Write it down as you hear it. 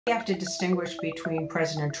We have to distinguish between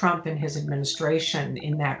President Trump and his administration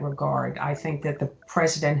in that regard. I think that the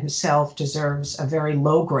president himself deserves a very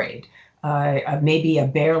low grade, maybe a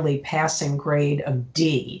barely passing grade of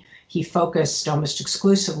D. He focused almost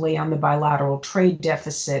exclusively on the bilateral trade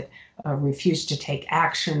deficit, refused to take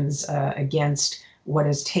actions against what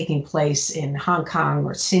is taking place in Hong Kong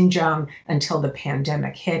or Xinjiang until the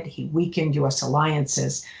pandemic hit. He weakened U.S.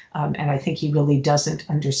 alliances, and I think he really doesn't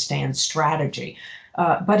understand strategy.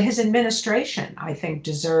 But his administration, I think,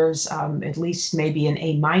 deserves at least maybe an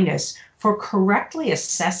A- for correctly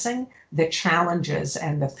assessing the challenges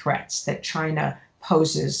and the threats that China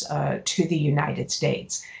poses to the United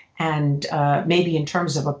States. And maybe in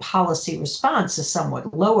terms of a policy response, a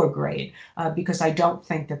somewhat lower grade, because I don't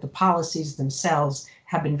think that the policies themselves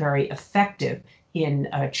have been very effective in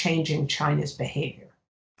changing China's behavior.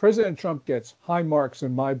 President Trump gets high marks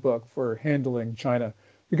in my book for handling China,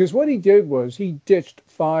 because what he did was he ditched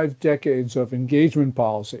 5 decades of engagement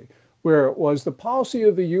policy, where it was the policy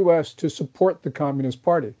of the U.S. to support the Communist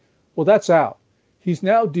Party. Well, that's out. He's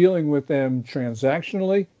now dealing with them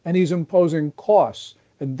transactionally, and he's imposing costs.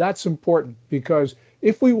 And that's important, because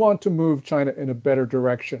if we want to move China in a better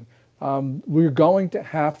direction, we're going to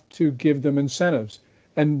have to give them incentives.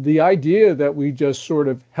 And the idea that we just sort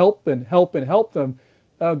of help them,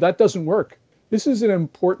 that doesn't work. This is an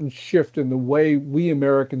important shift in the way we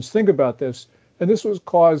Americans think about this, and this was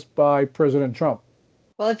caused by President Trump.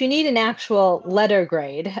 Well, if you need an actual letter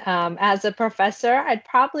grade, as a professor, I'd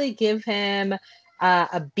probably give him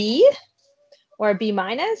a B or a B-.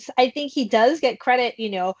 I think he does get credit,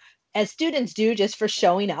 as students do, just for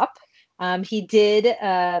showing up. He did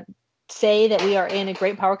say that we are in a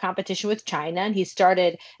great power competition with China, and he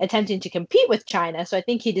started attempting to compete with China. So I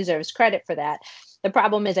think he deserves credit for that. The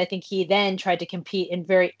problem is, I think he then tried to compete in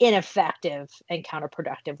very ineffective and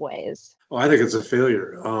counterproductive ways. Well, I think it's a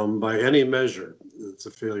failure. By any measure, it's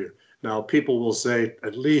a failure. Now, people will say,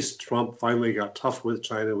 at least Trump finally got tough with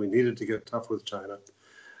China. We needed to get tough with China.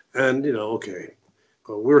 And, okay,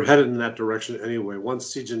 we're headed in that direction anyway.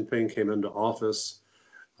 Once Xi Jinping came into office,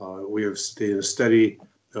 we have seen a steady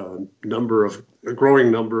a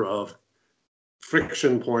growing number of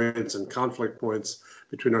friction points and conflict points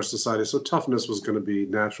between our society. So toughness was going to be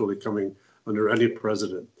naturally coming under any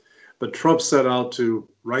president. But Trump set out to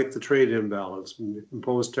right the trade imbalance,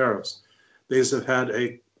 impose tariffs. These have had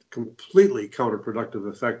a completely counterproductive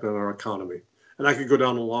effect on our economy. And I could go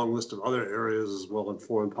down a long list of other areas as well in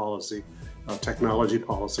foreign policy, technology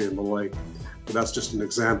policy and the like. But that's just an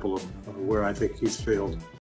example of where I think he's failed.